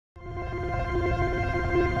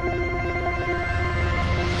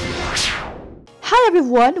Hi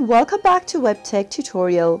everyone, welcome back to Web Tech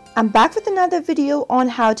Tutorial. I'm back with another video on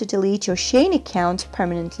how to delete your Shein account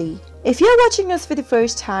permanently. If you're watching us for the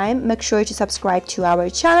first time, make sure to subscribe to our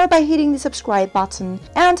channel by hitting the subscribe button,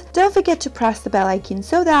 and don't forget to press the bell icon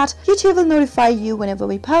so that YouTube will notify you whenever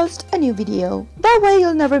we post a new video. That way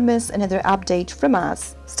you'll never miss another update from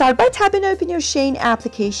us. Start by tapping open your Shein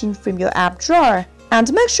application from your app drawer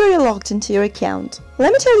and make sure you're logged into your account.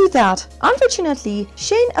 Let me tell you that, unfortunately,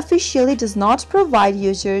 Shein officially does not provide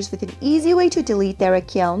users with an easy way to delete their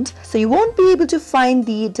account, so you won't be able to find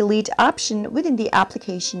the delete option within the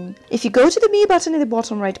application. If you go to the Me button in the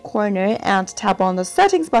bottom right corner and tap on the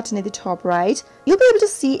Settings button in the top right, you'll be able to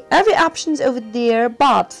see every options over there,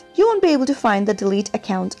 but you won't be able to find the delete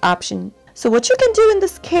account option. So what you can do in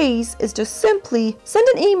this case is just simply send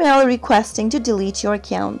an email requesting to delete your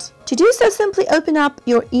account. To do so, simply open up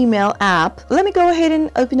your email app. Let me go ahead and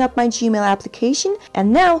open up my Gmail application,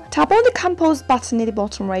 and now tap on the Compose button in the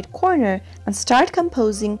bottom right corner and start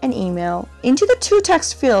composing an email. Into the to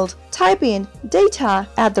text field, type in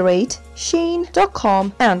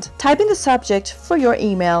data@shein.com and type in the subject for your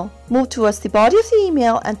email. Move towards the body of the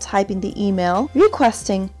email and type in the email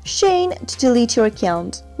requesting Shein to delete your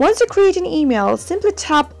account. Once you create an email, simply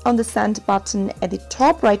tap on the send button at the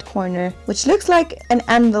top right corner, which looks like an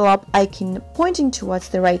envelope icon pointing towards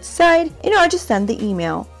the right side, in order to send the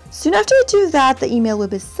email. Soon after you do that, the email will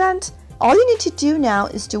be sent. All you need to do now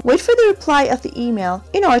is to wait for the reply of the email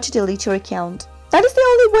in order to delete your account. That is the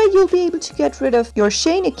only way you'll be able to get rid of your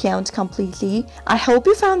Shein account completely. I hope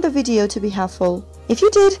you found the video to be helpful. If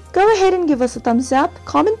you did, go ahead and give us a thumbs up.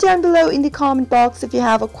 Comment down below in the comment box if you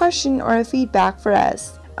have a question or a feedback for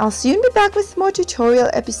us. I'll soon be back with more tutorial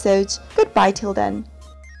episodes. Goodbye till then.